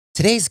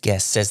Today's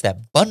guest says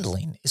that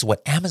bundling is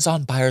what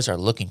Amazon buyers are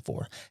looking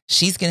for.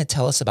 She's going to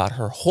tell us about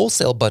her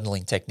wholesale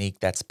bundling technique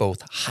that's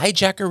both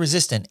hijacker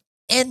resistant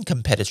and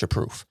competitor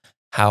proof.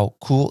 How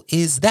cool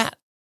is that?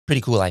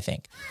 Pretty cool, I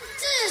think.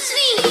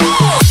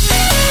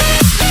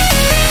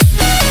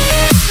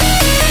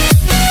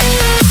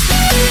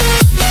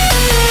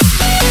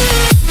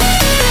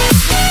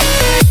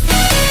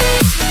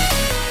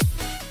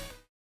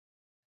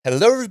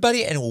 Hello,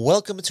 everybody, and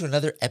welcome to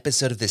another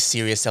episode of the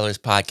Serious Sellers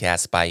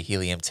Podcast by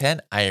Helium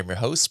 10. I am your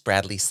host,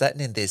 Bradley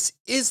Sutton, and this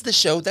is the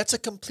show that's a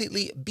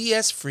completely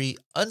BS-free,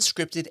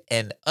 unscripted,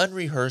 and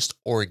unrehearsed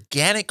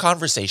organic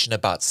conversation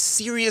about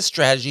serious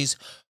strategies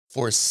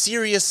for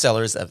serious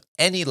sellers of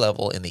any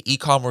level in the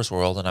e-commerce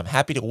world. And I'm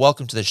happy to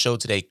welcome to the show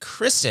today,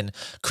 Kristen.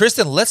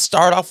 Kristen, let's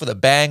start off with a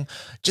bang.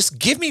 Just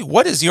give me,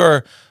 what is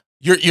your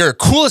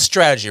coolest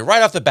strategy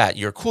right off the bat?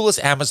 Your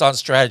coolest Amazon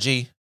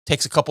strategy.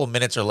 Takes a couple of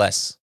minutes or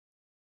less.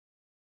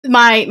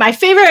 My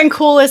favorite and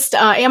coolest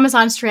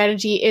Amazon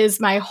strategy is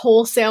my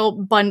wholesale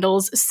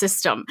bundles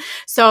system.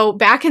 So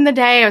back in the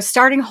day, I was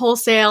starting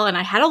wholesale and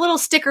I had a little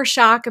sticker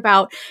shock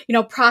about,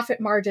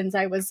 profit margins.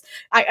 I was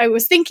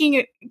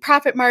thinking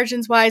profit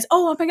margins wise,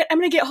 I'm going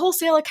to get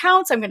wholesale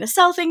accounts. I'm going to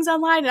sell things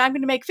online and I'm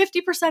going to make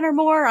 50% or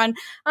more on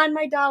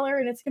my dollar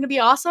and it's going to be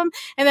awesome.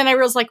 And then I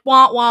was like,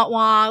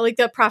 wah, like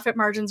the profit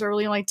margins are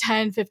really only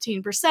 10,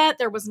 15%.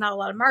 There was not a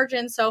lot of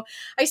margin. So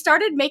I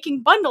started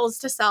making bundles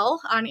to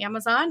sell on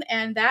Amazon,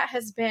 and that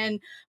has been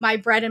my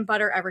bread and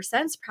butter ever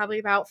since, probably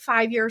about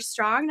 5 years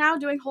strong now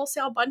doing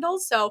wholesale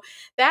bundles. So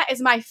that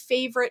is my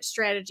favorite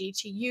strategy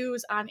to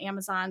use on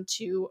Amazon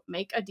to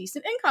make a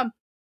decent income.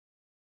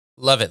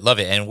 Love it.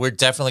 And we're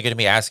definitely going to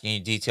be asking you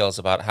details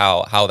about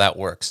how that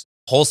works.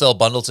 Wholesale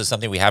bundles is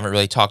something we haven't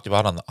really talked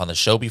about on the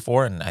show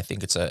before, and I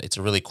think it's a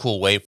really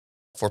cool way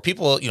for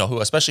people,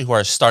 especially who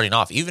are starting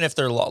off. Even if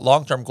their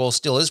long-term goal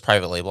still is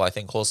private label, I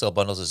think wholesale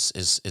bundles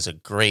is a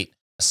great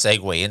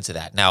segue into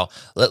that. Now,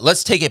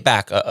 let's take it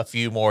back a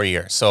few more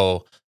years.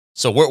 So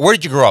where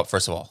did you grow up,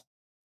 first of all?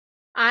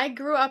 I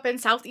grew up in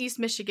Southeast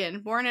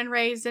Michigan, born and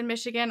raised in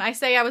Michigan. I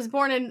say I was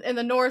born in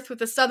the North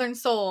with a Southern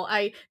soul.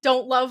 I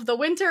don't love the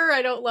winter.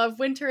 I don't love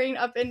wintering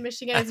up in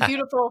Michigan. It's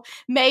beautiful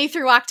May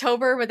through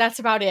October, but that's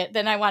about it.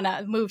 Then I want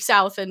to move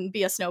south and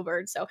be a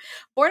snowbird. So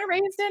born and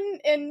raised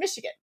in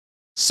Michigan.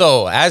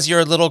 So as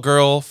you're a little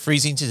girl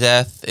freezing to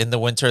death in the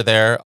winter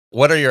there,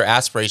 what are your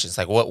aspirations?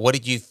 Like, what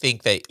did you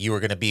think that you were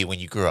going to be when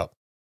you grew up?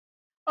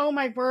 Oh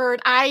my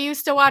word. I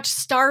used to watch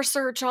Star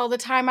Search all the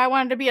time. I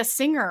wanted to be a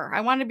singer.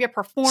 I wanted to be a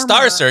performer.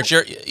 Star Search?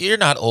 You're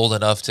not old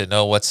enough to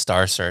know what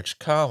Star Search.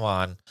 Come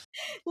on.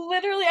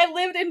 Literally, I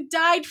lived and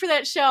died for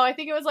that show. I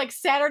think it was like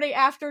Saturday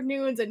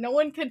afternoons and no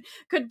one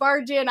could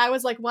barge in. I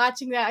was like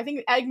watching that. I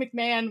think Egg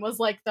McMahon was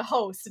like the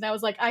host. And I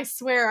was like, I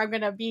swear I'm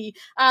going to be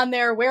on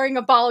there wearing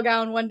a ball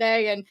gown one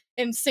day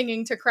and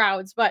singing to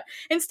crowds. But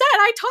instead,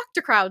 I talked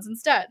to crowds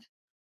instead.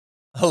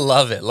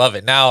 Love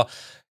it. Now,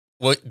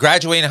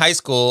 graduating high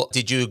school,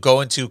 did you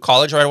go into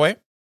college right away?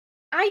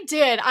 I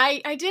did.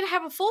 I did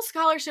have a full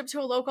scholarship to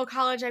a local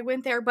college. I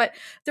went there, but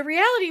the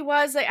reality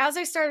was that as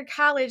I started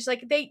college,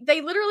 like they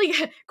literally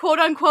quote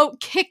unquote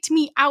kicked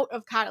me out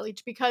of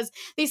college because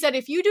they said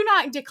if you do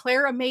not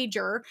declare a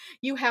major,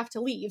 you have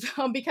to leave.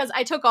 Because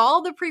I took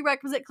all the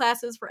prerequisite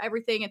classes for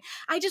everything and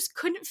I just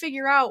couldn't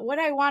figure out what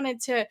I wanted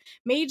to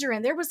major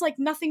in. There was like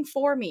nothing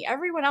for me.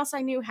 Everyone else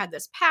I knew had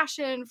this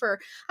passion for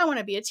I want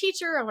to be a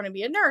teacher, I want to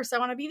be a nurse, I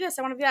want to be this,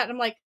 I want to be that. And I'm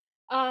like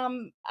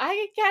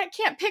I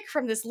can't pick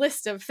from this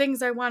list of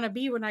things I want to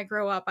be when I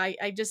grow up.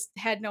 I just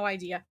had no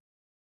idea.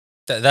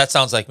 That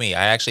sounds like me.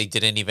 I actually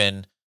didn't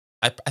even.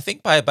 I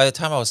think by the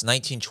time I was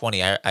 19,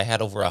 20, I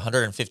had over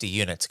 150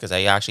 units because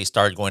I actually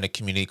started going to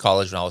community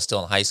college when I was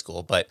still in high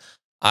school. But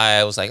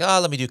I was like,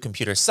 let me do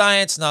computer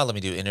science. No, let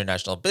me do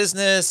international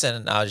business.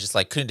 And I was just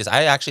like,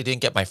 I actually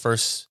didn't get my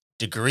first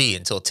degree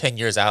until 10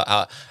 years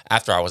out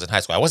after I was in high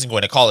school. I wasn't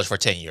going to college for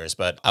 10 years,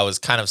 but I was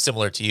kind of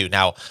similar to you.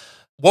 Now,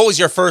 what was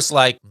your first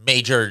like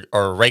major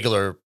or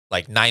regular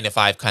like 9 to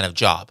 5 kind of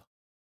job?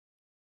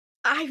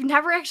 I've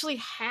never actually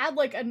had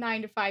like a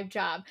 9 to 5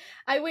 job.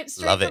 I went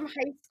straight Love it. from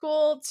high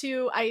school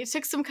I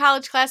took some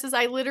college classes.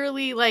 I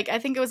literally I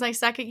think it was my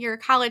second year of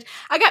college.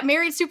 I got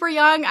married super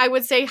young. I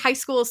would say high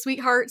school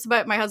sweethearts,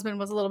 but my husband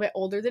was a little bit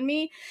older than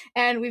me.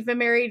 And we've been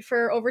married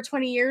for over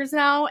 20 years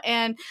now.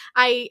 And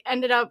I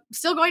ended up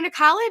still going to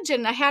college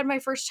and I had my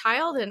first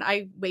child and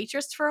I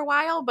waitressed for a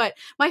while. But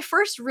my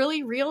first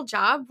really real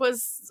job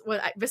was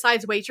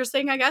besides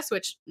waitressing, I guess,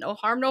 which no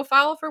harm, no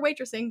foul for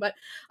waitressing, but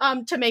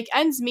to make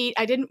ends meet,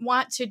 I didn't want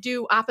to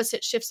do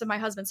opposite shifts of my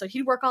husband. So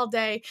he'd work all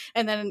day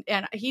and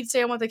he'd stay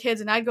home with the kids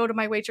and I'd go to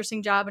my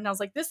waitressing job. And I was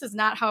like, this is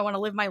not how I want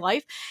to live my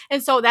life.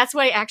 And so that's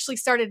why I actually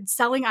started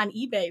selling on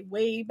eBay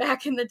way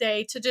back in the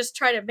day to just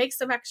try to make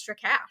some extra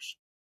cash.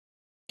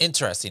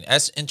 Interesting.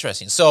 That's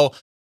interesting. So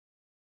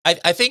I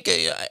think,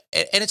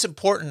 and it's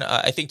important,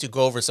 I think, to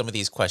go over some of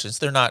these questions.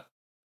 They're not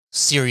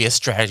serious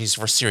strategies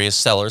for serious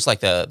sellers like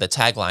the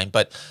tagline,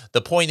 but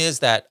the point is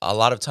that a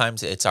lot of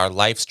times it's our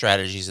life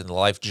strategies and the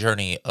life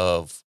journey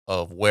of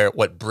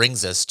what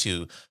brings us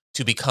to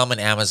to become an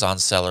Amazon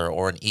seller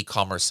or an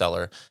e-commerce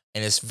seller.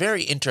 And it's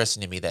very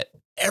interesting to me that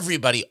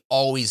everybody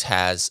always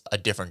has a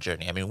different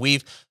journey. I mean,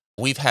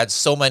 we've had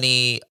so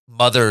many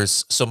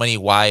mothers, so many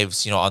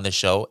wives, on the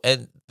show,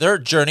 and their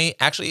journey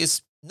actually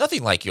is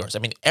nothing like yours. I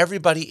mean,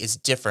 everybody is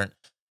different,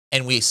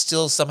 and we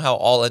still somehow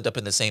all end up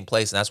in the same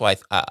place. And that's why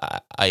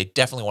I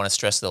definitely want to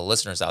stress to the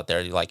listeners out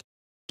there, like,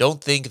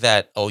 don't think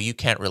that, oh, you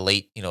can't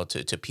relate,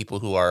 to people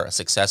who are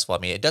successful. I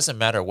mean, it doesn't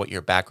matter what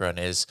your background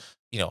is.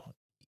 You know,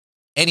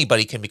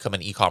 anybody can become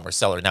an e-commerce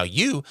seller. Now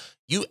you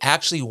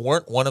actually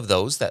weren't one of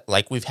those that,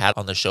 like we've had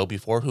on the show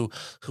before, who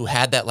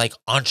had that like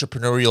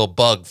entrepreneurial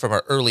bug from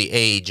an early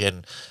age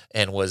and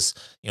was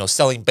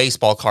selling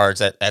baseball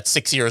cards at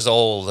 6 years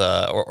old,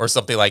 or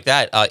something like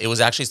that. It was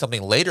actually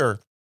something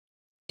later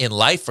in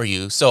life for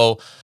you. So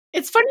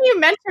It's funny you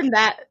mentioned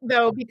that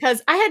though,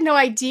 because I had no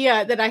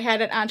idea that I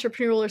had an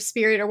entrepreneurial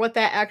spirit or what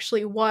that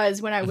actually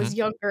was when I mhm. was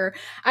younger.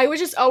 I was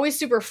just always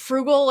super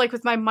frugal, like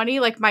with my money.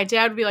 Like my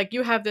dad would be like,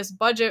 "You have this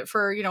budget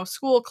for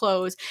school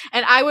clothes,"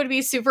 and I would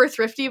be super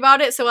thrifty about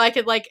it, so I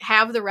could like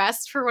have the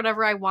rest for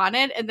whatever I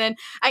wanted. And then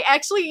I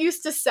actually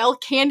used to sell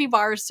candy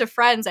bars to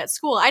friends at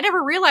school. I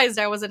never realized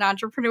I was an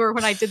entrepreneur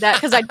when I did that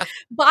because I'd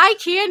buy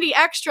candy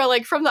extra,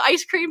 like from the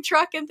ice cream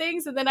truck and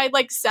things, and then I'd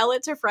like sell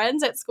it to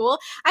friends at school.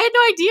 I had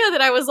no idea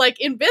that I was like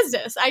in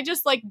business. I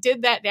just like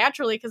did that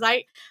naturally because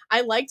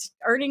I liked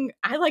earning,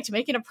 I liked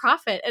making a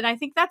profit, and I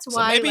think that's So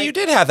why maybe like you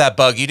did have that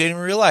bug. You didn't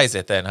realize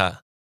it then, huh?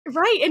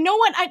 right. And no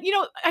one,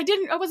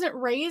 I wasn't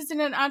raised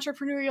in an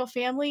entrepreneurial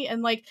family,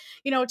 and like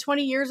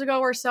 20 years ago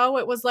or so,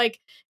 it was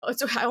like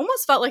I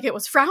almost felt like it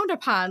was frowned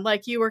upon,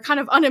 like you were kind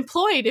of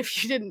unemployed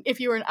if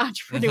you were an Hmm.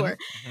 entrepreneur.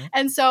 Hmm.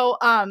 And so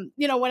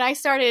when I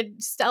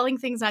started selling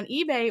things on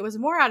eBay, it was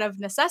more out of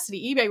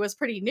necessity. eBay was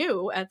pretty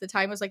new at the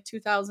time. It was like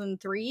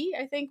 2003,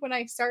 I think, when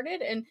I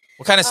started. And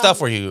What kind of um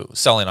stuff were you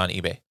selling on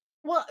eBay?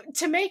 well,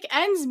 to make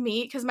ends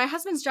meet, because my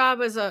husband's job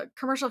is a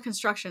commercial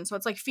construction, so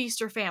it's like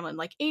feast or famine,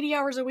 like 80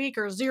 hours a week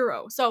or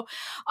zero. So,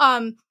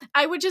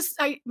 I would just,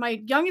 my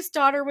youngest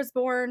daughter was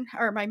born,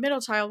 or my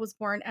middle child was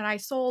born, and I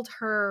sold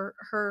her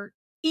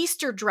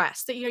Easter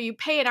dress that you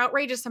pay an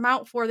outrageous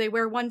amount for. They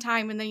wear one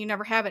time and then you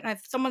never have it. And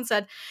someone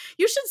said,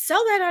 "You should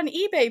sell that on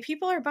eBay.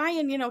 People are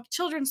buying,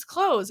 children's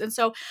clothes." And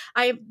so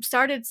I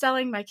started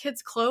selling my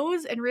kids'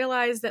 clothes and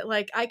realized that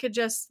like I could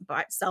just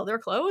sell their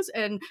clothes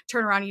and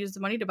turn around and use the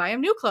money to buy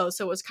them new clothes.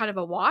 So it was kind of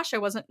a wash. I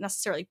wasn't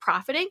necessarily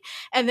profiting.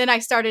 And then I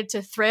started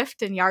to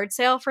thrift and yard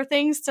sale for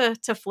things to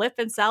flip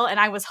and sell, and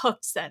I was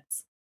hooked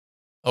since.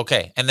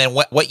 Okay, and then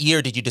what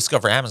year did you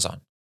discover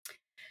Amazon?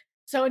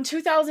 So in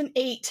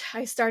 2008,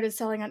 I started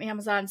selling on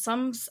Amazon.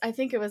 I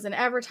think it was an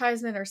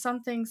advertisement or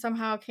something,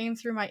 somehow came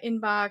through my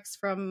inbox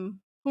from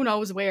who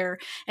knows where.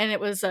 And it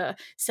was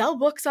sell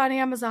books on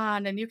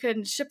Amazon and you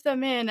can ship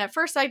them in. At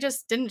first, I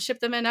just didn't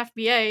ship them in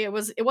FBA.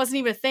 It wasn't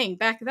even a thing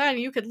back then.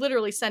 You could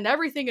literally send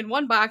everything in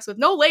one box with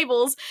no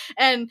labels.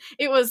 And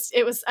it was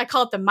I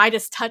call it the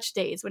Midas touch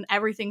days when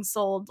everything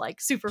sold like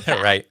super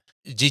fast. Right.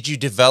 Did you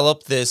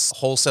develop this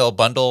wholesale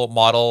bundle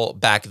model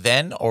back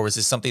then, or was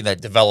this something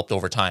that developed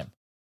over time?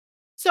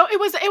 So it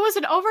was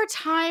an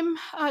overtime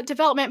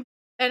development,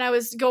 and I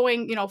was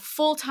going,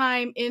 full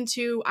time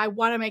into I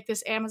want to make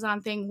this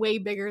Amazon thing way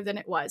bigger than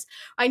it was.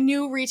 I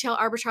knew retail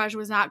arbitrage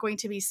was not going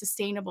to be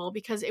sustainable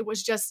because it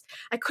was just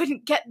I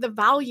couldn't get the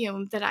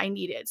volume that I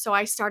needed. So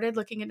I started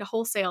looking into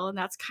wholesale, and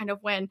that's kind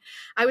of when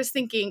I was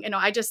thinking,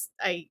 I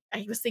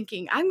was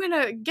thinking I'm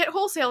gonna get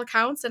wholesale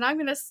accounts, and I'm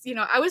gonna,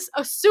 I was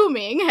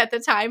assuming at the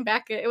time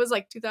back it was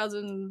like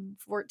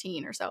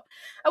 2014 or so.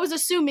 I was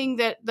assuming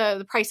that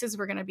the prices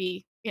were going to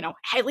be,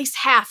 at least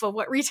half of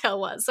what retail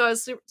was. So I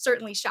was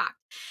certainly shocked.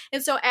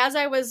 And so as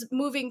I was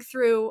moving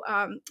through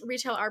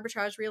retail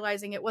arbitrage,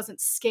 realizing it wasn't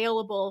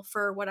scalable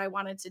for what I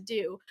wanted to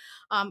do,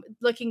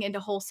 looking into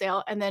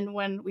wholesale. And then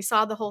when we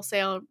saw the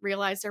wholesale,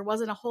 realized there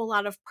wasn't a whole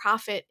lot of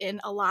profit in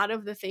a lot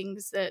of the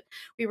things that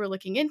we were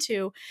looking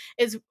into,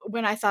 is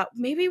when I thought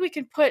maybe we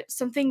could put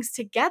some things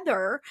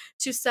together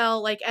to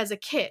sell like as a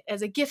kit,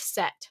 as a gift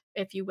set,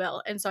 if you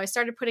will. And so I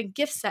started putting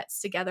gift sets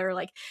together,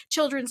 like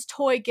children's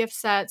toy gift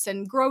sets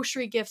and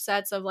grocery gift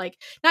sets of like,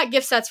 not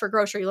gift sets for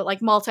grocery, but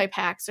like multi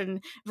packs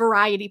and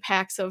variety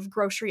packs of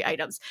grocery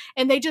items.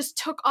 And they just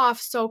took off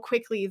so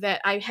quickly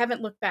that I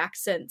haven't looked back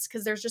since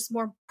because there's just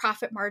more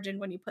profit margin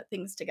when you put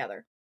things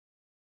together.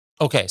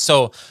 Okay,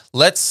 so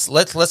let's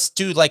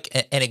do like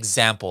an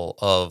example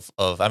of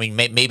I mean,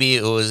 maybe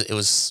it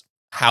was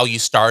how you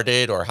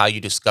started or how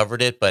you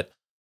discovered it, but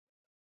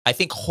I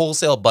think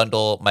wholesale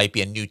bundle might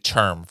be a new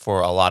term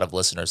for a lot of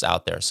listeners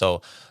out there.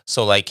 So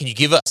like, can you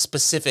give a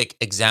specific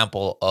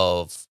example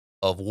of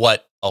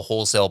what a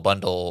wholesale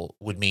bundle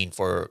would mean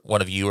for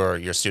one of you or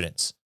your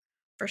students?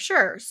 For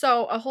sure.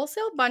 So, a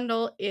wholesale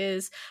bundle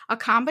is a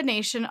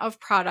combination of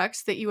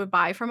products that you would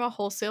buy from a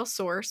wholesale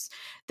source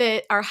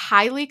that are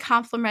highly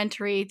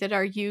complementary, that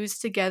are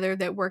used together,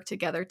 that work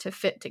together to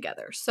fit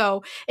together.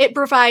 So, it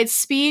provides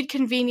speed,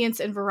 convenience,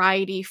 and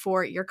variety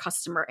for your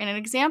customer. And an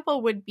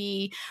example would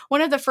be one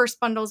of the first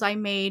bundles I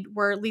made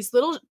were these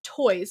little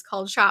toys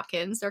called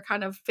Shopkins. They're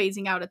kind of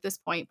phasing out at this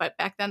point, but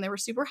back then they were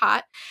super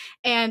hot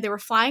and they were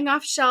flying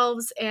off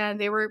shelves and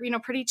they were,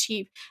 pretty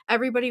cheap.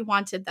 Everybody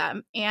wanted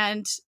them.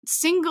 And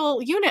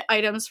single unit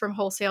items from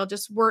wholesale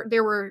just were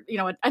there were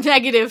a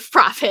negative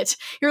profit.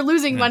 You're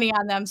losing Mhm. money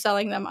on them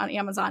selling them on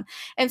Amazon.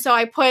 And so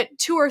I put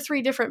two or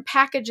three different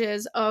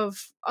packages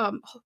of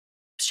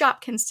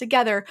Shopkins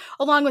together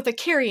along with a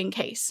carrying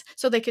case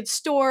so they could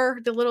store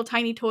the little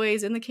tiny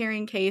toys in the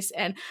carrying case,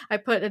 and I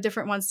put the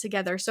different ones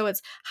together so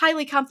it's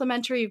highly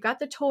complementary. You've got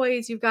the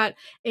toys, you've got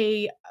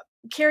a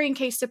carrying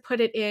case to put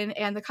it in,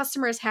 and the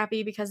customer is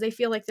happy because they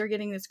feel like they're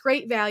getting this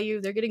great value.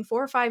 They're getting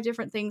four or five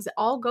different things that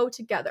all go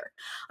together.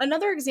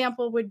 Another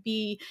example would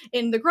be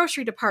in the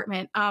grocery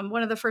department.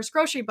 One of the first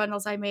grocery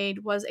bundles I made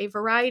was a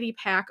variety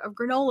pack of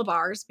granola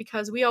bars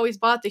because we always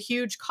bought the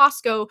huge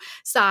Costco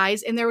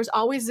size, and there was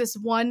always this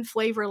one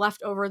flavor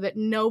left over that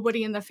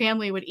nobody in the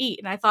family would eat.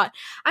 And I thought,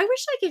 I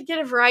wish I could get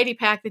a variety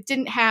pack that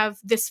didn't have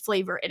this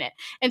flavor in it.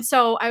 And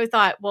so I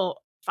thought,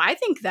 well, if I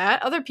think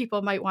that, other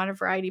people might want a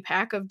variety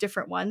pack of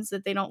different ones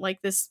that they don't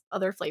like this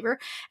other flavor.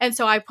 And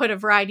so I put a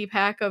variety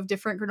pack of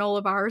different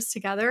granola bars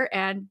together,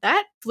 and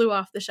that flew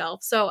off the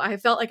shelf. So I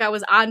felt like I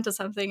was on to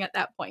something at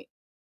that point.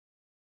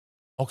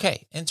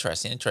 Okay,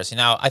 interesting, interesting.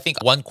 Now, I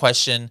think one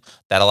question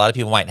that a lot of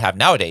people might have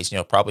nowadays,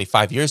 probably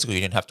 5 years ago,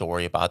 you didn't have to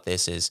worry about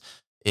this,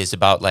 is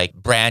about like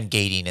brand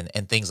gating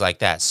and things like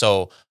that.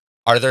 So,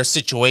 are there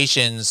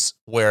situations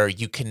where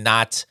you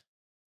cannot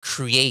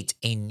create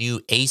a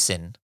new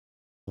ASIN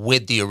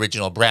with the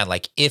original brand?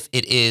 Like if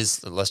it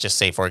is, let's just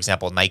say, for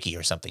example, Nike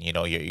or something,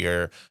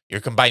 you're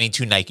combining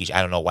two Nike.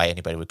 I don't know why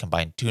anybody would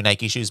combine two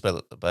Nike shoes,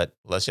 but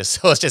let's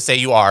just let's just say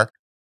you are.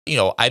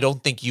 I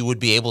don't think you would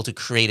be able to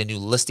create a new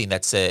listing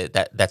that's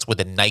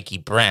with a Nike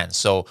brand.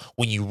 So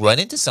when you run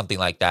into something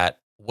like that,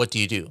 what do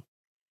you do?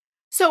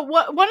 So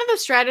one of the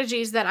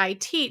strategies that I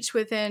teach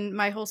within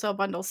my wholesale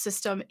bundle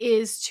system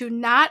is to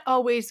not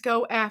always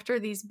go after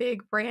these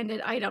big branded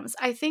items.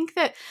 I think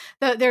that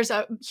there's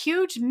a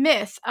huge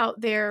myth out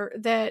there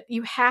that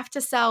you have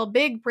to sell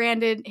big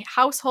branded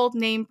household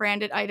name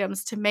branded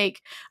items to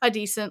make a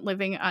decent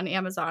living on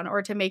Amazon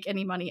or to make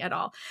any money at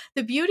all.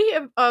 The beauty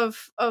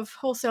of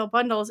wholesale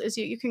bundles is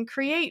you can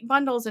create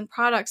bundles and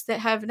products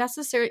that have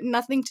necessarily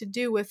nothing to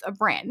do with a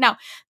brand. Now,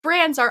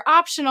 brands are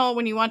optional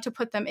when you want to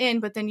put them in,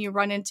 but then you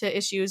run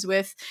into issues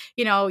with,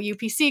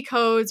 UPC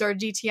codes or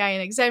GTI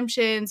and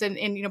exemptions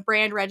and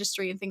brand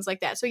registry and things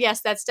like that. So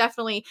yes, that's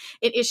definitely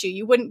an issue.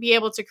 You wouldn't be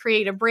able to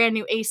create a brand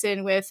new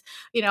ASIN with,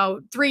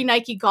 three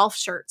Nike golf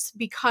shirts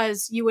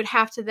because you would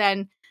have to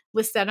then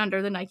list that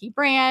under the Nike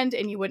brand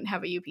and you wouldn't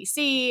have a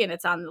UPC and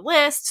it's on the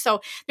list. So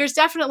there's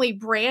definitely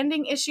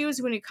branding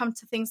issues when it comes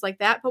to things like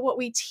that. But what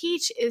we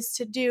teach is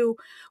to do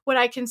what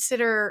I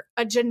consider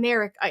a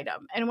generic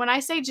item. And when I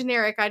say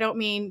generic, I don't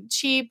mean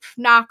cheap,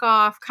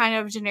 knockoff kind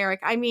of generic.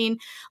 I mean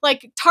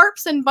like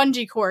tarps and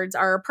bungee cords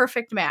are a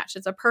perfect match.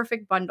 It's a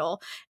perfect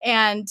bundle.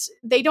 And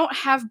they don't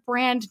have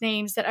brand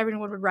names that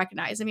everyone would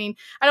recognize. I mean,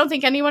 I don't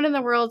think anyone in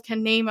the world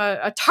can name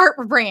a tarp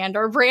brand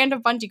or a brand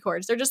of bungee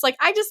cords. They're just like,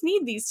 I just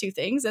need these two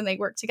things and they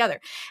work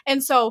together.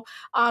 And so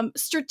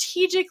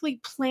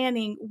strategically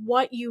planning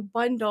what you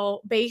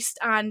bundle based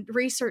on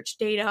research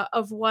data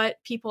of what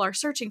people are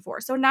searching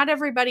for. So not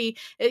everybody,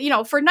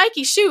 for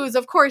Nike shoes,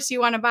 of course, you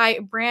want to buy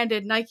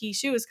branded Nike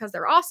shoes because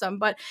they're awesome.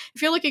 But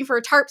if you're looking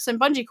for tarps and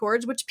bungee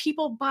cords, which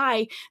people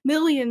buy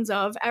millions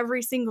of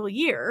every single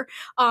year,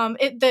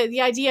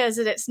 the idea is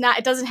that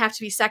it doesn't have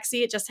to be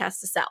sexy. It just has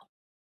to sell.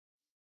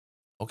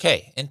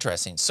 Okay,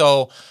 interesting.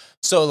 So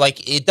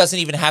like it doesn't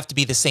even have to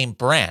be the same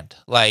brand.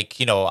 Like,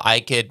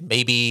 I could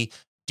maybe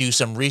do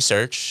some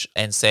research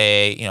and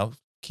say,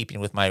 keeping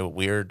with my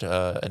weird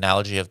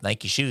analogy of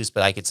Nike shoes,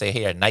 but I could say,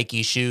 hey,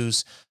 Nike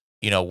shoes,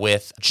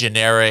 with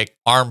generic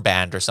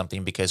armband or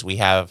something, because we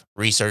have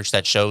research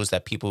that shows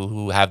that people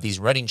who have these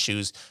running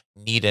shoes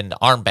need an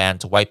armband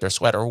to wipe their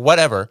sweat or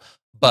whatever. Mhm.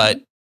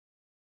 But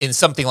in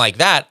something like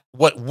that,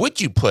 what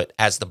would you put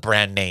as the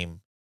brand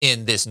name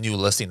in this new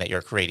listing that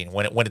you're creating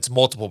when it's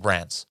multiple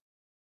brands?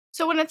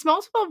 So when it's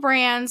multiple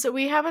brands,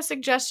 we have a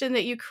suggestion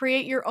that you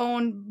create your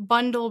own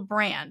bundle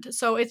brand.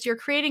 So it's you're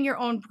creating your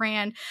own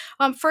brand.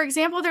 For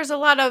example, there's a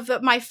lot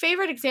of my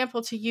favorite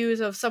example to use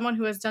of someone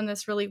who has done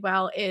this really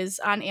well is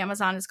on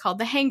Amazon. Is called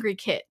the Hangry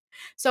Kit.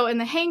 So in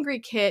the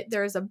Hangry Kit,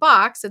 there's a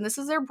box, and this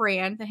is their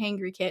brand, the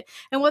Hangry Kit.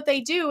 And what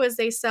they do is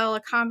they sell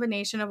a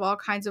combination of all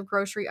kinds of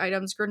grocery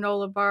items,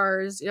 granola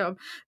bars,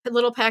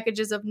 little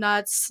packages of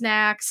nuts,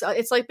 snacks.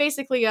 It's like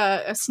basically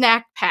a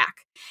snack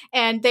pack.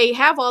 And they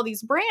have all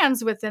these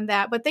brands within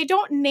that, but they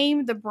don't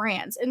name the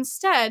brands.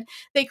 Instead,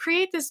 they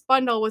create this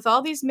bundle with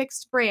all these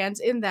mixed brands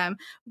in them,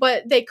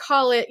 but they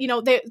call it,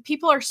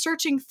 people are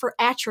searching for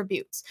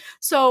attributes.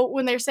 So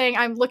when they're saying,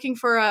 I'm looking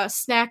for a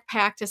snack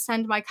pack to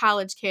send my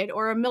college kid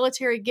or a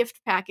military gift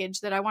package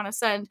that I want to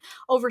send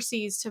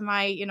overseas to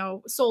my,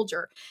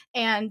 soldier.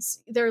 And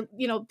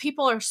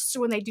people are,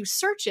 when they do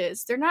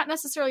searches, they're not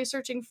necessarily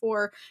searching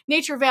for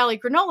Nature Valley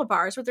granola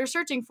bars. What they're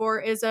searching for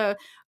is a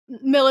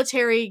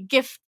military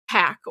gift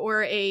pack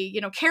or a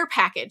care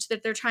package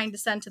that they're trying to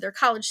send to their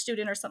college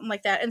student or something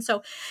like that. And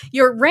so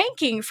you're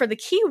ranking for the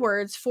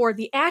keywords for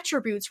the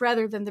attributes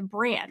rather than the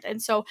brand. And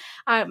so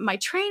my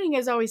training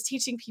is always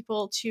teaching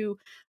people to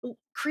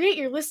create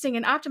your listing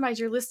and optimize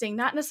your listing,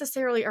 not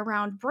necessarily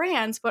around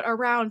brands, but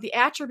around the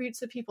attributes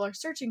that people are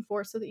searching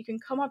for, so that you can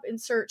come up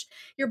and search.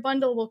 Your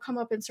bundle will come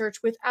up and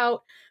search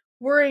without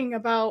worrying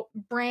about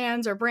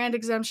brands or brand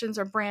exemptions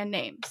or brand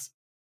names.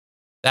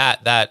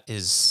 That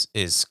is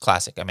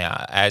classic. I mean,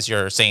 as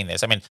you're saying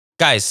this, I mean,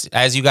 guys,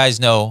 as you guys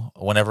know,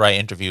 whenever I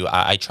interview,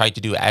 I try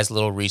to do as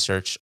little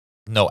research,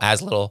 no,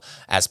 as little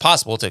as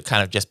possible to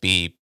kind of just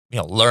be,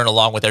 learn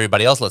along with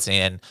everybody else listening.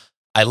 And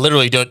I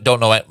literally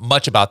don't know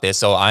much about this,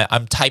 so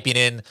I'm typing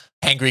in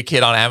 "Hangry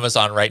Kid" on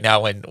Amazon right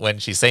now when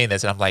she's saying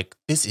this, and I'm like,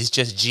 this is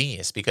just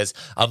genius, because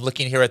I'm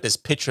looking here at this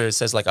picture. It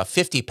says like a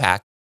 50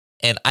 pack,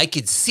 and I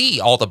could see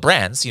all the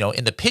brands,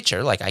 in the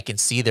picture. Like I can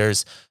see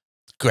there's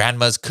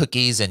grandma's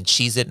cookies and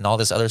Cheez It and all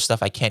this other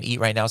stuff I can't eat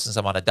right now since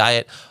I'm on a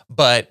diet.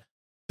 But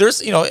there's,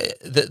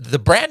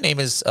 the brand name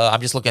is, I'm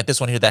just looking at this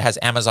one here that has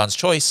Amazon's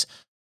choice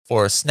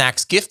for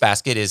snacks gift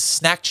basket is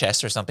Snack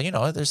Chest or something.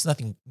 There's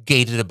nothing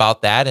gated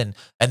about that. And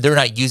they're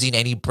not using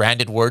any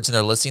branded words in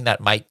their listing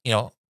that might,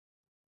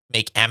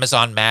 make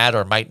Amazon mad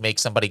or might make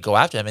somebody go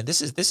after them. And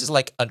this is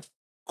like a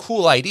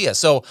cool idea.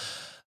 So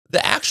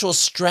the actual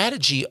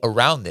strategy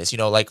around this,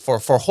 like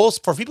for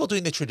people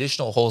doing the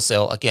traditional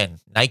wholesale, again,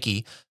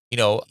 Nike,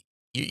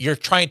 you're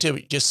trying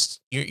to just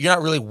you're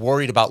not really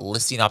worried about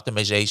listing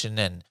optimization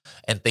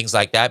and things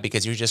like that,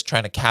 because you're just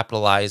trying to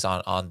capitalize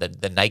on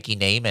the Nike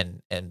name,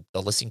 and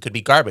the listing could be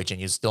garbage and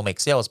you still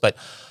make sales. But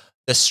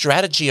the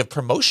strategy of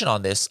promotion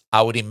on this,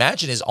 I would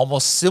imagine, is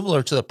almost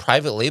similar to the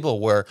private label,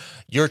 where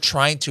you're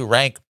trying to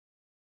rank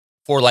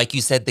for, like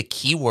you said, the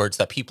keywords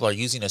that people are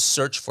using to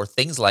search for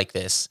things like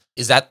this.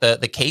 Is that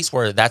the case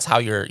where that's how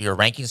your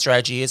ranking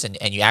strategy is, and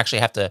you actually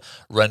have to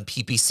run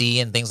PPC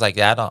and things like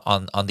that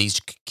on these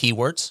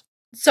keywords?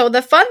 So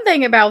the fun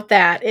thing about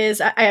that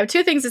is I have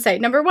two things to say.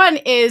 Number one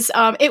is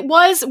it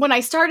was, when I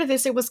started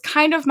this, it was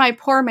kind of my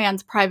poor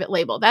man's private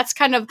label. That's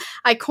kind of,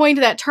 I coined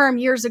that term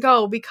years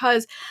ago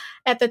because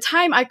at the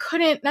time I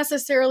couldn't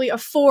necessarily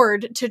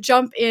afford to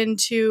jump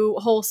into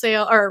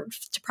wholesale or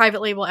to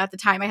private label at the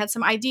time. I had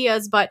some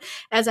ideas, but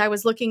as I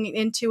was looking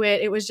into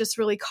it, it was just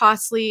really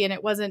costly and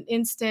it wasn't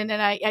instant,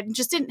 and I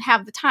just didn't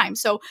have the time.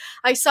 So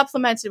I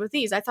supplemented with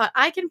these. I thought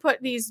I can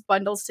put these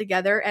bundles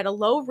together at a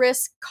low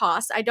risk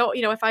cost. I don't,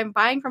 if I'm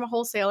buying from a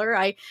wholesaler,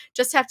 I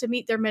just have to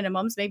meet their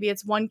minimums. Maybe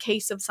it's one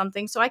case of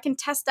something. So I can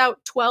test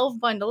out 12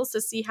 bundles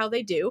to see how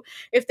they do.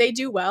 If they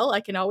do well,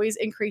 I can always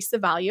increase the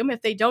volume.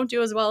 If they don't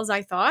do as well as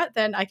I thought,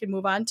 then I can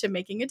move on to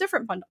making a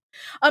different bundle.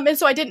 And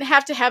so I didn't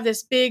have to have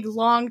this big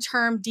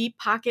long-term deep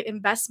pocket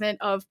investment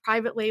of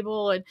private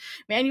label and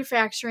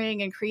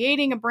manufacturing and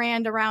creating a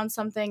brand around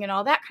something and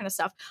all that kind of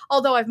stuff.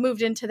 Although I've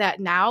moved into that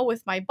now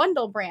with my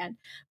bundle brand.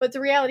 But the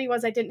reality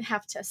was I didn't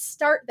have to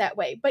start that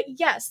way. But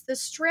yes, the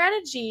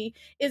strategy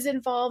is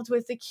involved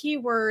with the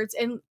keywords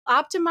and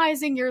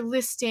optimizing your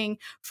listing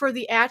for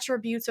the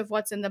attributes of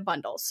what's in the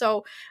bundle.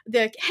 So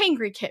the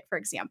Hangry Kit, for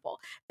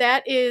example,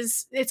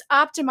 it's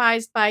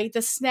optimized by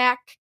the snack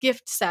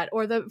gift set,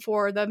 or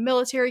for the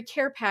military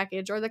care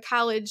package or the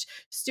college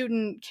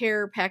student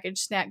care package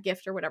snack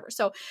gift or whatever.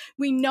 So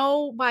we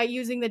know by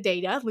using the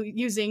data,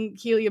 using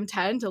helium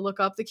 10 to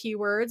look up the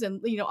keywords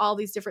and all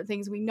these different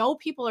things, we know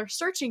people are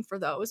searching for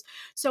those.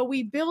 So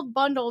we build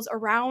bundles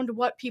around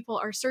what people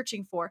are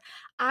searching for.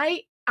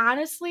 I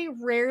honestly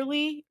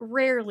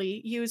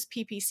rarely use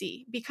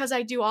PPC because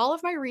I do all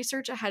of my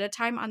research ahead of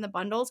time on the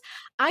bundles.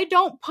 I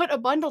don't put a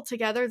bundle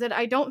together that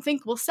I don't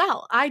think will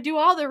sell. I do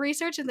all the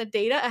research and the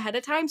data ahead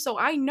of time, so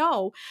I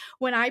know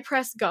when I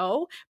press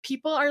go,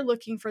 people are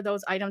looking for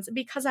those items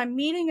because I'm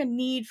meeting a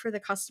need for the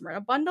customer. A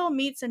bundle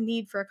meets a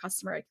need for a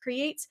customer. It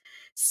creates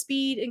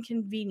speed and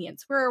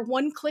convenience. We're a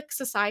one-click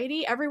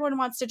society. Everyone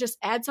wants to just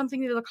add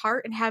something to the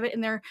cart and have it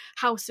in their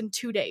house in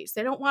 2 days.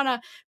 They don't want to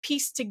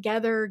piece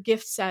together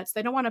gift sets.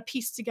 They don't want to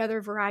piece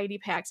together variety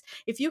packs.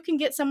 If you can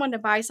get someone to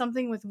buy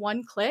something with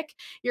one click,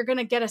 you're going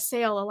to get a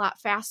sale a lot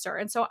faster.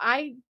 And so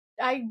I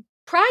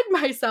pride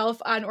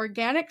myself on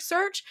organic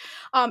search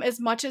as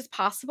much as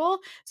possible,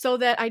 so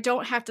that I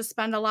don't have to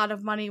spend a lot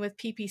of money with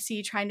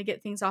PPC trying to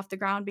get things off the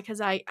ground,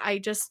 because I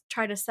just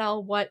try to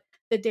sell what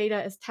the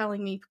data is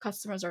telling me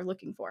customers are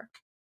looking for.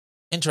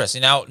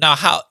 Interesting. Now,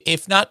 how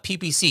if not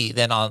PPC,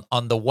 then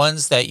on the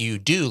ones that you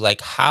do, like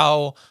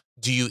how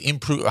do you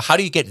improve? Or how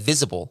do you get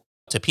visible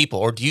to people,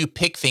 or do you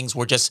pick things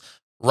where just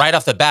right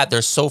off the bat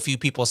there's so few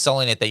people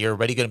selling it that you're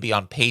already going to be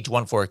on page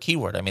one for a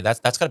keyword? I mean, that's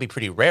got to be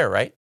pretty rare,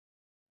 right?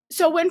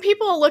 So when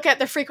people look at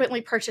the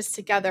frequently purchased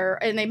together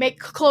and they make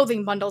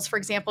clothing bundles, for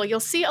example, you'll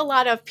see a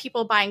lot of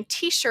people buying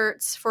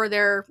T-shirts for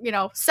their,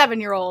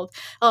 7-year-old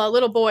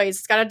little boys.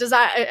 It's got a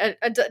design,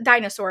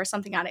 dinosaur or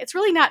something on it. It's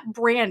really not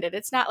branded.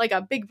 It's not like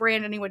a big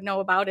brand anyone would know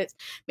about. It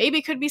maybe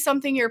it could be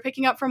something you're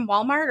picking up from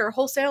Walmart or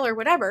wholesale or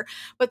whatever.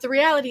 But the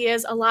reality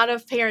is, a lot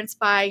of parents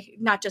buy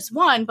not just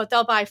one, but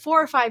they'll buy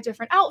 4 or 5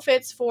 different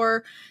outfits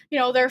for,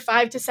 their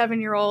 5 to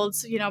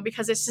 7-year-olds,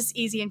 because it's just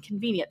easy and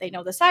convenient. They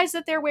know the size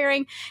that they're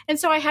wearing, and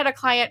so I had a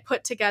client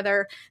put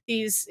together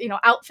these,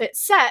 outfit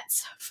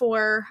sets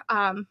for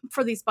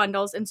these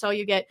bundles. And so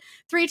you get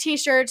 3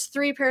 t-shirts,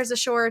 3 pairs of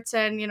shorts,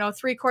 and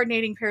 3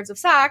 coordinating pairs of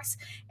socks.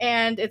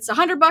 And it's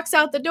 $100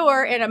 out the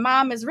door. And a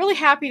mom is really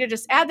happy to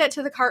just add that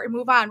to the cart and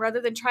move on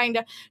rather than trying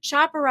to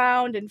shop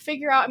around and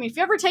figure out. I mean, if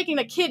you've ever taken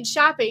a kid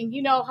shopping,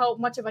 you know how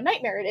much of a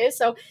nightmare it is.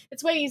 So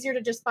it's way easier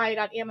to just buy it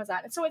on Amazon.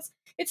 And so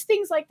it's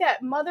things like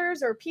that.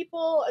 Mothers or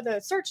people, the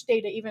search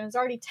data even is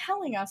already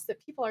telling us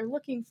that people are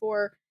looking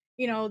for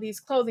these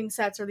clothing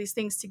sets or these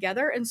things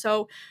together. And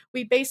so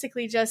we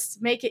basically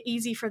just make it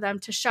easy for them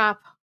to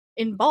shop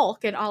in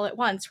bulk and all at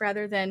once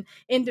rather than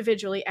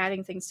individually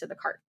adding things to the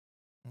cart.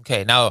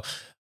 Okay. Now,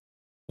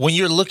 when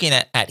you're looking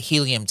at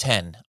helium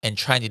 10 and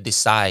trying to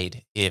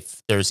decide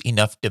if there's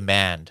enough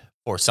demand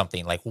for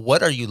something, like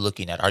what are you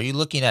looking at? Are you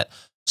looking at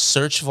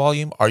search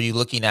volume? Are you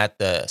looking at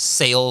the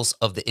sales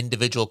of the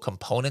individual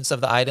components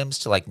of the items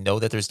to like know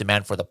that there's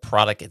demand for the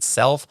product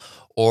itself?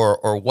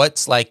 Or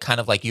what's like kind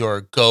of like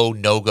your go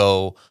no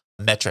go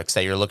metrics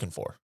that you're looking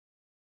for?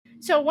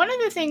 So one of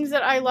the things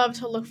that I love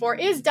to look for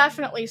is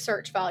definitely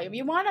search volume.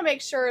 You want to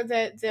make sure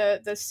that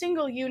the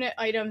single unit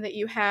item that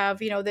you have,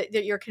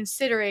 that you're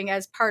considering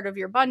as part of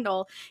your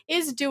bundle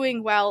is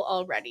doing well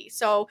already.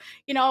 So,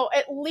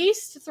 at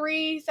least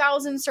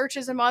 3,000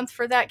 searches a month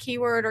for that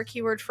keyword or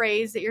keyword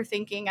phrase that you're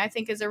thinking, I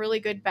think is a really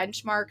good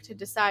benchmark to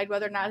decide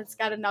whether or not it's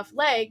got enough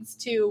legs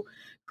to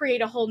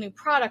create a whole new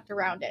product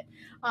around it.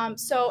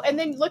 And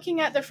then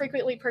looking at the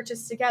frequently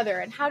purchased together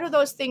and how do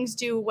those things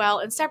do well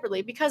and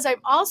separately? Because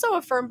I'm also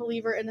a firm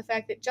believer in the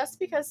fact that just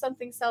because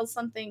something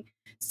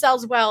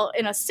sells well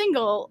in a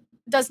single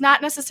does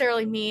not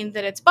necessarily mean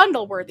that it's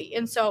bundle worthy.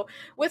 And so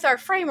with our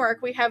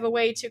framework, we have a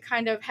way to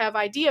kind of have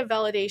idea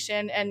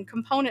validation and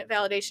component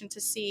validation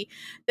to see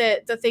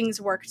that the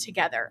things work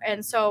together.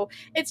 And so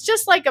it's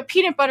just like a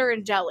peanut butter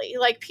and jelly.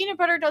 Like peanut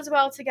butter does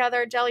well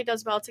together, jelly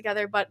does well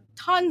together, but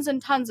tons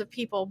and tons of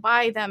people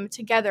buy them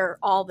together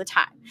all the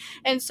time.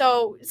 And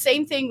so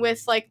same thing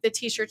with like the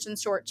t-shirts and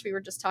shorts we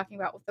were just talking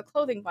about with the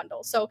clothing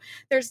bundle. So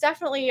there's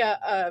definitely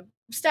a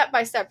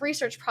step-by-step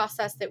research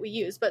process that we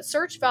use, but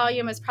search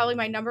volume is probably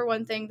my number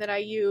one thing that I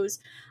use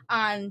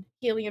on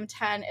helium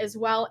 10, as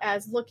well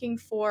as looking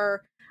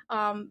for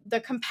the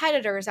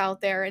competitors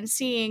out there and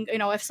seeing,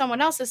 if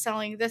someone else is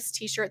selling this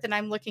t-shirt, then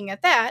I'm looking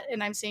at that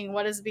and I'm seeing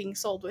what is being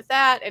sold with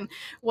that and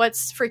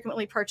what's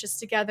frequently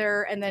purchased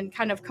together, and then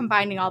kind of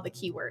combining all the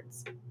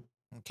keywords.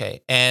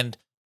 Okay. And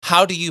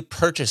how do you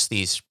purchase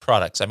these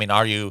products? I mean,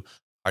 are you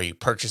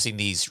purchasing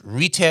these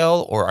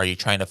retail, or are you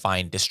trying to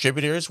find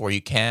distributors where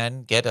you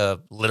can get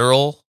a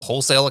literal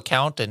wholesale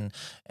account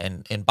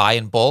and buy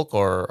in bulk,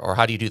 or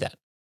how do you do that?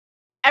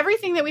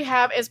 Everything that we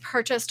have is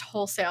purchased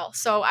wholesale.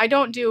 So I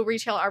don't do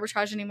retail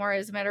arbitrage anymore.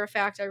 As a matter of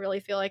fact, I really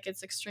feel like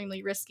it's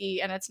extremely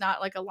risky and it's not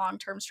like a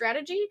long-term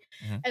strategy.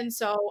 Mhm. And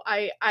so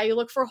I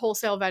look for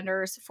wholesale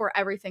vendors for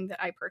everything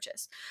that I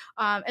purchase.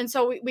 And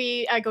so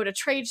I go to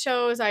trade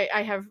shows.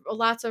 I have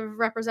lots of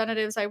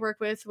representatives I work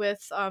with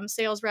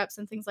sales reps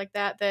and things like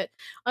that, that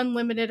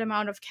unlimited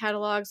amount of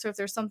catalogs. So if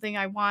there's something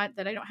I want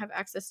that I don't have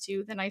access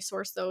to, then I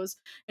source those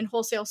in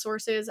wholesale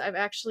sources. I've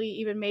actually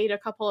even made a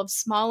couple of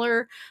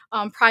smaller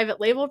private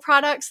label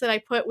products that I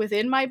put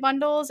within my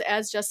bundles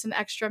as just an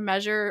extra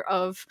measure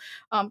of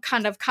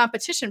kind of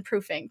competition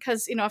proofing.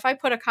 Because, if I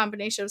put a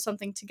combination of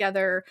something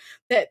together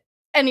that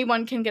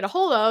anyone can get a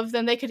hold of,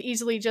 then they could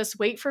easily just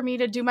wait for me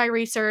to do my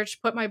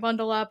research, put my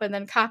bundle up, and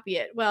then copy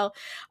it. Well,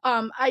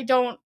 I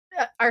don't.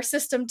 Our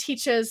system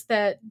teaches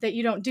that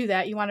you don't do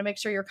that. You want to make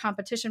sure you're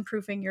competition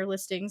proofing your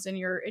listings and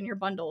your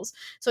bundles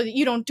so that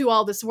you don't do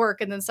all this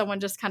work and then someone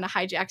just kind of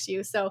hijacks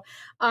you. So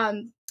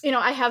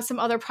I have some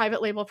other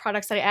private label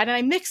products that I add, and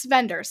I mix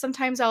vendors.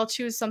 Sometimes I'll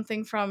choose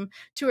something from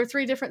 2 or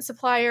 3 different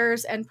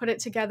suppliers and put it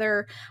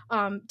together,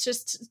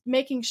 just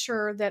making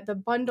sure that the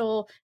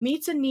bundle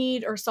meets a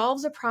need or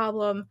solves a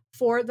problem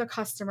for the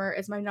customer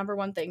is my number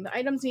one thing. The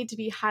items need to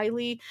be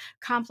highly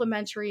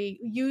complementary,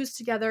 used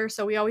together.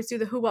 So we always do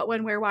the who, what,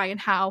 when, where, why, and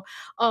how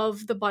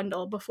of the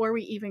bundle before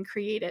we even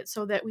create it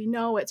so that we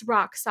know it's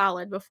rock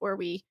solid before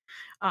we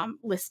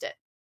list it.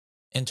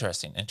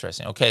 Interesting,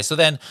 interesting. Okay, so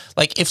then,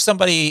 like, if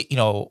somebody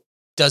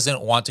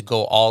doesn't want to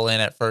go all in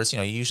at first,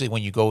 usually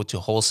when you go to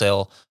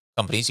wholesale,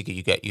 companies.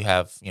 You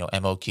have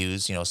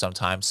MOQs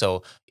sometimes.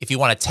 So if you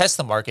want to test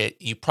the market,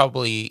 you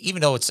probably,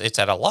 even though it's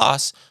at a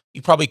loss,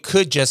 you probably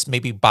could just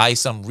maybe buy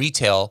some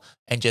retail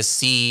and just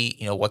see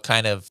what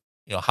kind of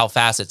how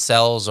fast it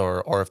sells,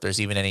 or if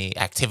there's even any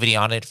activity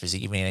on it, if there's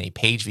even any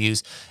page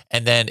views,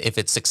 and then if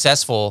it's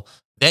successful,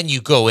 then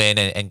you go in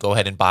and go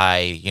ahead and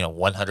buy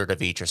 100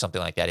 of each or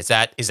something like that. Is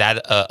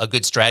that a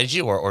good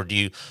strategy, or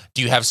do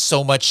you have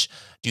so much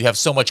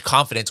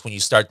confidence when you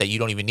start that you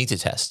don't even need to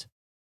test?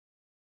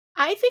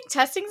 I think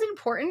testing is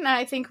important, and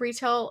I think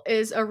retail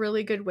is a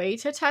really good way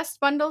to test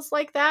bundles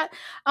like that.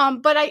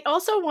 But I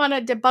also want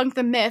to debunk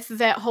the myth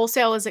that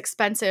wholesale is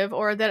expensive,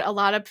 or that a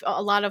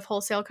lot of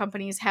wholesale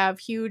companies have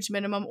huge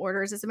minimum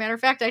orders. As a matter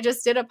of fact, I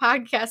just did a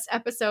podcast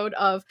episode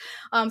of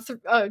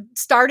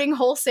starting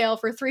wholesale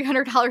for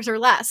 $300 or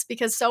less,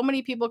 because so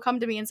many people come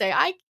to me and say,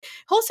 "I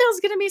wholesale is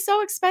going to be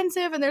so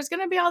expensive, and there's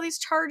going to be all these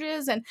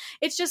charges," and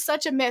it's just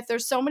such a myth.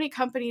 There's so many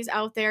companies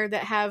out there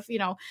that have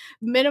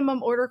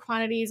minimum order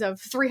quantities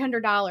of $300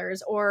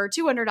 or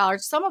 $200.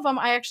 Some of them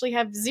I actually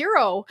have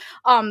zero,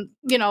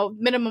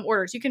 minimum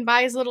orders. You can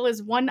buy as little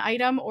as one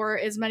item or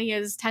as many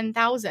as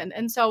 10,000.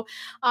 And so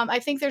I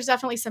think there's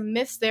definitely some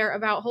myths there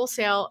about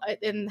wholesale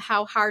and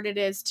how hard it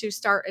is to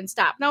start and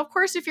stop. Now, of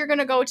course, if you're going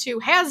to go to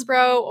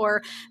Hasbro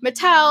or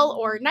Mattel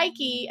or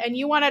Nike and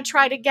you want to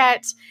try to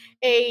get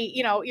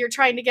you're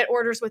trying to get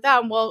orders with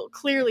them, well,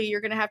 clearly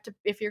you're going to have to,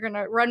 if you're going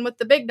to run with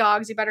the big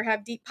dogs, you better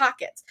have deep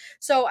pockets.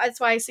 So that's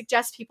why I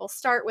suggest people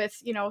start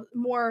with,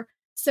 more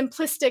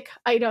simplistic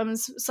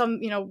items, some,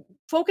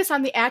 focus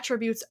on the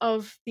attributes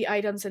of the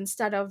items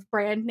instead of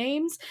brand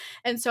names.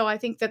 And so I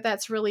think that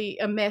that's really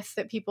a myth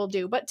that people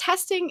do. But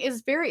testing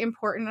is very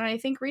important. And I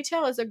think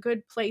retail is a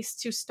good place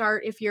to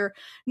start if you're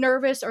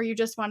nervous or you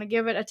just want to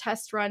give it a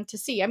test run to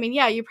see. I mean,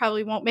 yeah, you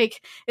probably won't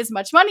make as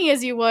much money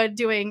as you would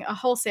doing a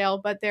wholesale,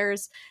 but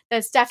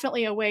that's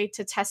definitely a way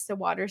to test the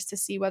waters to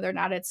see whether or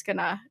not it's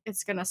gonna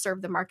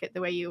serve the market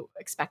the way you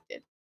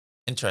expected.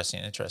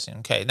 Interesting, interesting.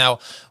 Okay, now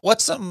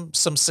what's some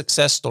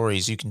success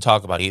stories you can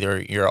talk about,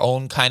 either your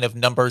own kind of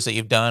numbers that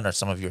you've done or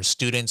some of your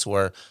students,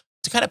 where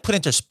to kind of put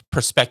into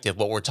perspective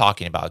what we're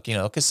talking about,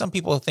 because some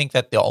people think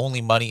that the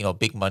only money,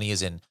 big money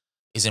is in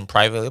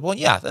private label. And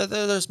yeah,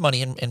 there's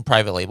money in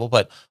private label,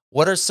 but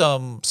what are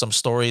some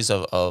stories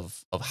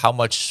of how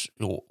much,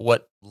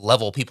 what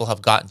level people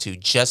have gotten to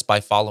just by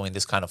following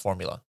this kind of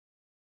formula?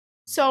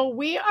 So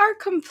we are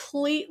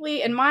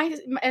completely in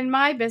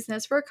my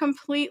business, we're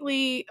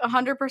completely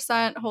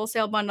 100%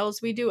 wholesale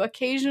bundles. We do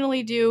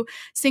occasionally do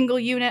single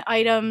unit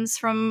items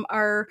from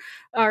our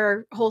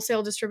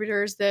wholesale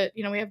distributors that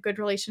we have good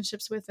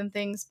relationships with and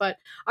things, but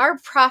our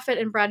profit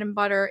and bread and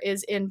butter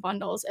is in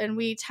bundles, and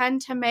we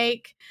tend to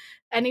make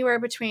anywhere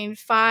between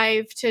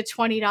 $5 to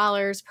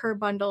 $20 per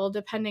bundle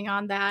depending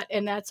on that,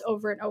 and that's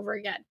over and over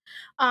again.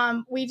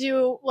 We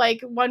do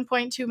like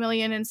 1.2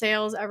 million in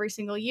sales every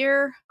single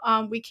year.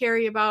 We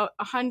carry about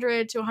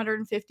 100 to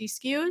 150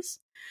 SKUs,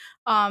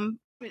 um,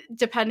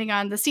 depending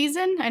on the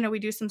season. I know we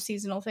do some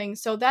seasonal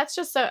things, so that's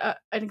just an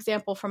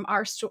example from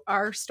our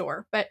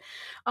store. But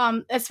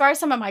as far as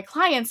some of my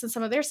clients and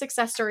some of their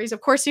success stories, of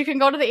course, you can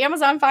go to the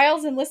Amazon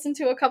files and listen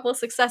to a couple of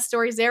success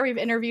stories there. We've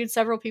interviewed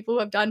several people who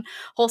have done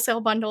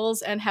wholesale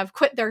bundles and have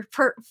quit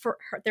for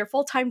their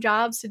full time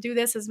jobs to do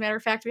this. As a matter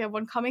of fact, we have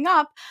one coming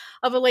up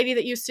of a lady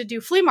that used to do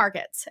flea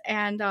markets,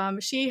 and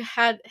she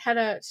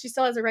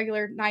still has a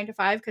regular 9 to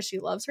 5 because she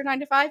loves her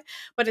 9 to 5,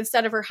 but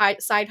instead of her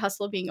side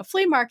hustle being a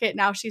flea market,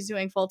 now she's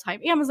doing full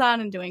time Amazon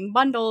and doing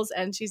bundles,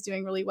 and she's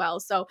doing really well.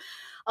 So,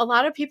 a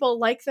lot of people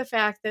like the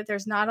fact that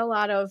there's not a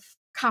lot of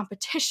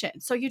competition.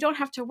 So, you don't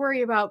have to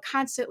worry about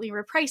constantly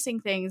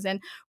repricing things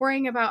and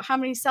worrying about how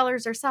many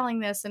sellers are selling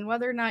this and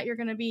whether or not you're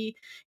going to be,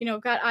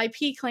 got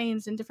IP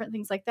claims and different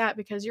things like that,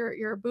 because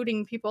you're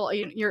booting people.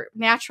 You're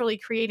naturally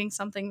creating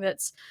something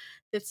that's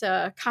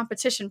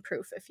competition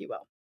proof, if you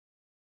will.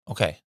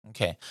 Okay.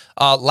 Okay.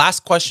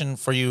 Last question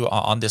for you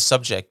on this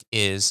subject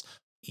is,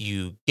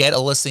 you get a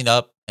listing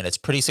up and it's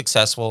pretty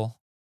successful.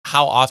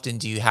 How often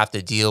do you have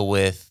to deal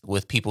with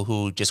people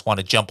who just want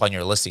to jump on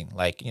your listing?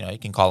 Like, you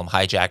can call them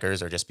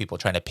hijackers, or just people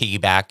trying to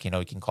piggyback,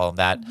 you can call them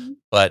that. Mhm.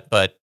 But,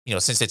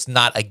 since it's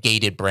not a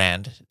gated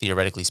brand,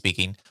 theoretically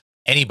speaking,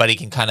 anybody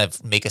can kind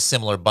of make a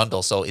similar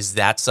bundle. So is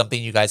that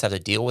something you guys have to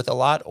deal with a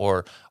lot,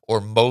 or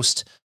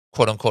most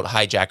quote unquote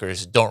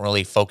hijackers don't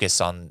really focus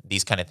on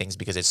these kind of things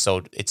because it's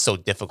so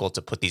difficult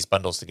to put these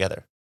bundles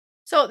together?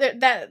 So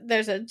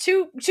there's a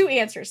two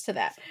answers to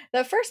that.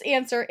 The first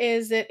answer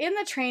is that in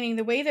the training,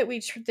 the way that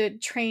we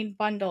train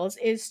bundles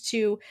is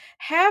to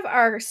have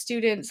our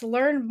students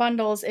learn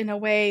bundles in a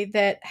way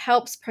that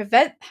helps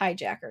prevent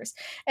hijackers.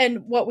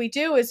 And what we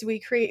do is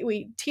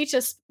we teach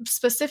a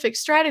specific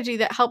strategy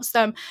that helps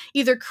them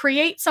either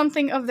create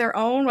something of their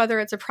own, whether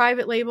it's a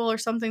private label or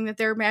something that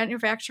they're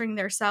manufacturing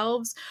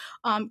themselves,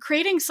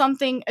 creating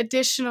something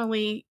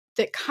additionally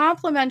that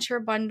complements your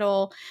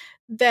bundle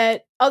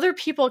that other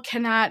people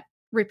cannot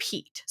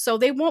repeat. So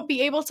they won't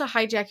be able to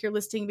hijack your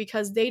listing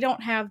because they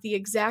don't have the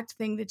exact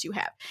thing that you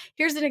have.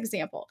 Here's an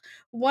example.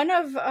 One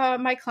of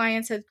my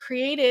clients had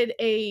created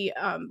a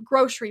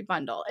grocery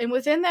bundle, and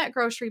within that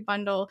grocery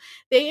bundle,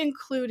 they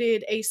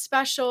included a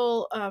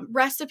special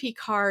recipe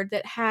card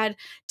that had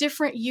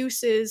different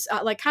uses,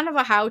 like kind of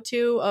a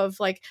how-to of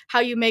like how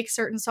you make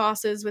certain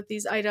sauces with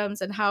these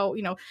items and how,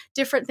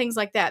 different things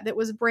like that, that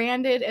was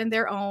branded and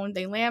their own.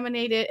 They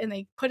laminate it and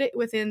they put it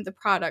within the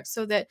product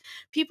so that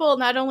people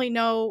not only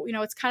know,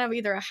 it's kind of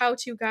either a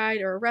how-to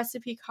guide or a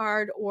recipe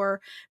card,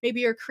 or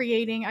maybe you're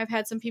creating, I've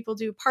had some people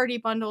do party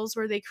bundles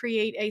where they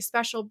create a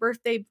special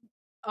birthday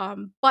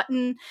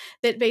button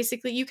that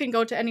basically you can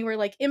go to anywhere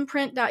like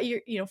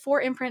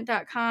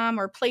imprint.com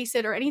or place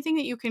it or anything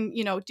that you can,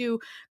 do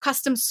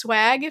custom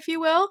swag, if you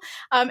will,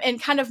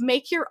 and kind of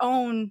make your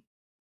own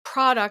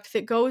product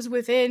that goes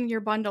within your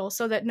bundle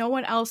so that no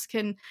one else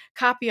can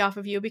copy off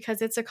of you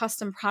because it's a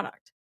custom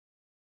product.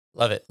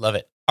 Love it. Love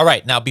it. All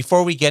right. Now,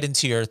 before we get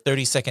into your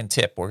 30-second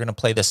tip, we're going to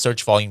play the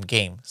search volume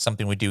game,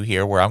 something we do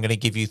here where I'm going to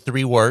give you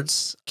 3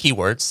 words,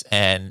 keywords,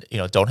 and,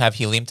 don't have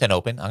Helium 10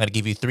 open. I'm going to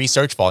give you 3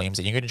 search volumes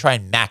and you're going to try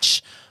and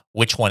match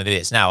which one it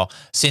is. Now,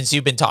 since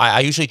you've been I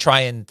usually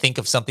try and think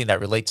of something that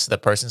relates to the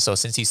person. So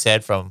since you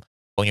said from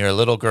when you're a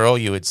little girl,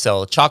 you would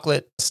sell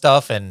chocolate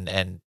stuff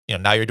and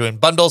now you're doing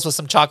bundles with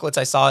some chocolates.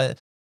 I saw it.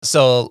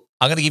 So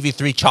I'm going to give you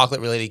 3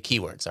 chocolate related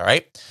keywords. All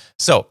right.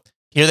 So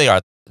here they are.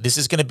 This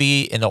is going to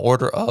be in the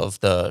order of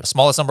the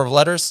smallest number of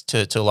letters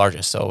to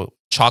largest. So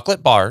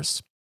chocolate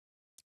bars,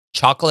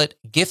 chocolate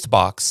gift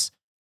box,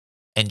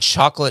 and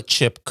chocolate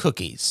chip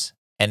cookies.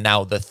 And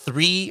now the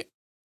 3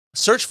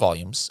 search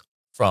volumes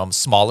from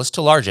smallest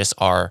to largest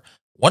are: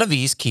 one of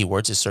these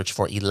keywords is searched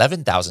for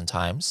 11,000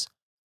 times,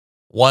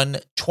 one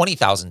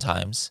 20,000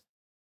 times,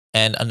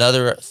 and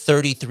another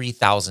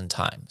 33,000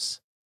 times.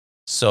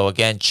 So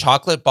again,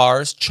 chocolate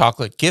bars,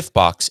 chocolate gift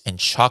box, and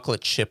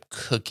chocolate chip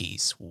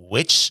cookies.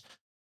 Which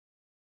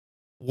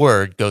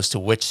word goes to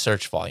which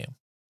search volume?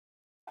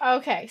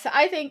 Okay, so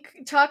I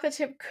think chocolate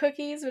chip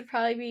cookies would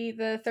probably be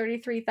the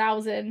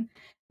 33,000.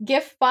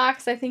 Gift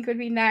box, I think, would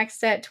be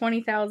next at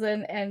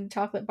 20,000, and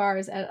chocolate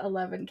bars at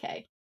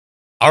 11K.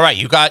 All right,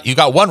 you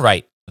got one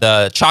right.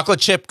 The chocolate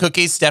chip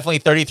cookies definitely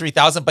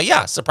 33,000, but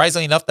yeah,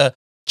 surprisingly enough, the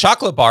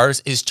chocolate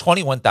bars is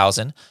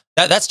 21,000.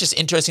 That's just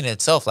interesting in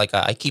itself. Like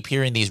I keep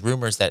hearing these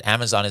rumors that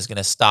Amazon is going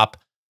to stop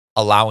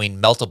allowing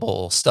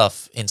meltable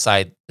stuff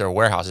inside their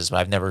warehouses, but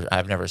I've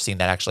never seen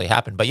that actually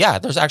happen. But yeah,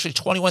 there's actually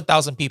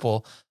 21,000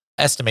 people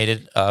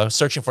estimated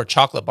searching for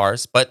chocolate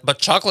bars, but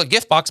chocolate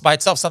gift box by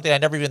itself, something I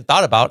never even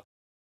thought about,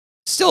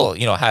 still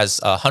has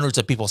hundreds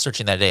of people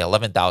searching that day,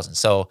 11,000.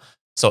 So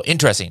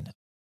interesting.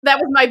 That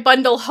was my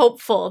bundle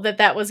hopeful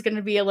that was going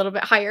to be a little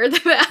bit higher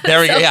than that. There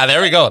we go. So Yeah, there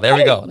we go. There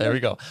we go. There we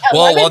go.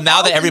 Well,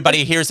 now that 11,000.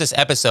 everybody hears this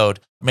episode,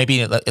 maybe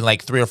in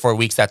like 3 or 4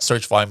 weeks, that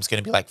search volume is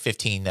going to be like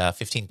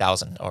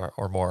 15,000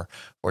 or more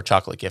for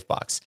chocolate gift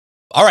box.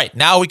 All right,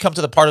 now we come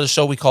to the part of the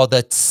show we call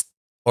the TST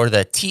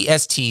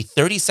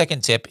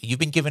 30-second tip. You've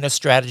been giving us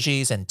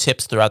strategies and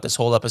tips throughout this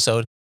whole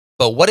episode,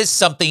 but what is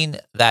something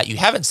that you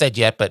haven't said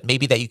yet, but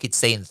maybe that you could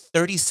say in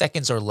 30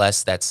 seconds or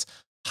less that's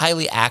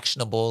highly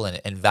actionable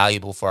and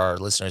valuable for our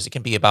listeners? It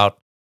can be about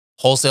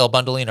wholesale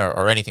bundling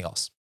or anything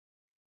else.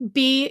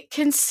 Be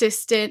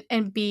consistent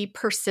and be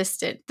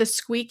persistent. The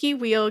squeaky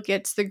wheel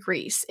gets the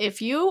grease.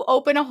 If you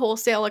open a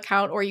wholesale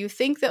account or you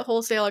think that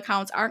wholesale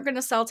accounts aren't going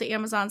to sell to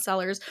Amazon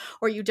sellers,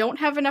 or you don't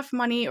have enough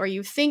money, or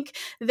you think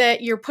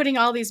that you're putting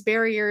all these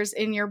barriers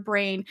in your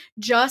brain,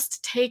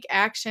 just take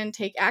action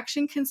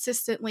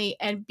consistently,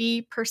 and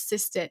be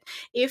persistent.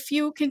 If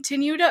you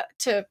continue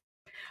to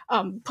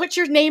put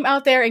your name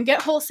out there and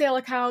get wholesale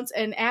accounts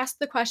and ask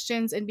the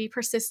questions and be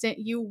persistent,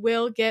 you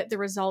will get the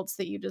results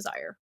that you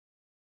desire.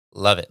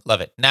 Love it.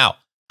 Love it. Now,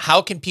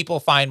 how can people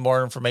find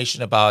more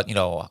information about,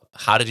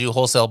 how to do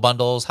wholesale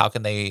bundles? How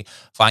can they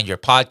find your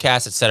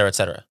podcast, et cetera, et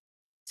cetera?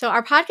 So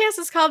our podcast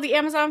is called The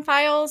Amazon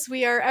Files.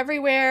 We are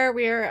everywhere.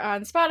 We are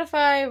on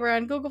Spotify. We're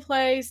on Google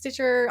Play,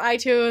 Stitcher,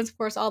 iTunes, of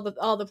course, all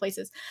the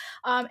places.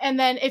 And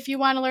then if you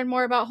want to learn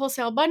more about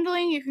wholesale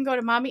bundling, you can go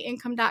to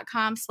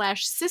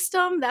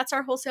mommyincome.com/system. That's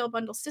our wholesale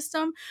bundle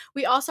system.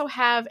 We also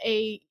have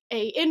a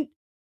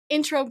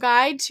intro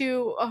guide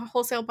to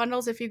wholesale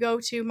bundles. If you go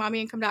to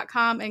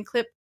mommyincome.com and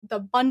click the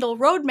bundle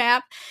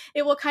roadmap,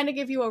 it will kind of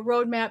give you a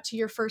roadmap to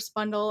your first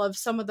bundle of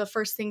some of the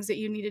first things that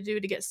you need to do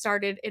to get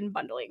started in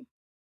bundling.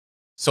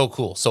 So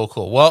cool. So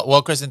cool.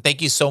 Well, Kristen,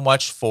 thank you so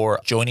much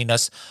for joining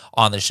us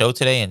on the show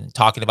today and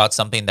talking about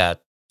something that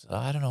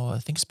I don't know. I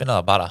think it's been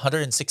about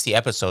 160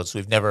 episodes.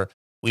 We've never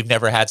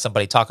had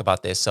somebody talk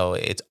about this. So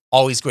it's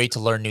always great to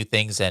learn new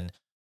things and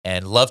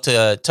love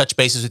to touch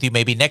bases with you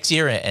maybe next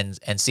year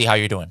and see how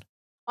you're doing.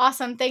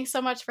 Awesome. Thanks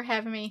so much for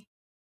having me.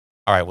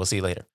 All right. We'll see you later.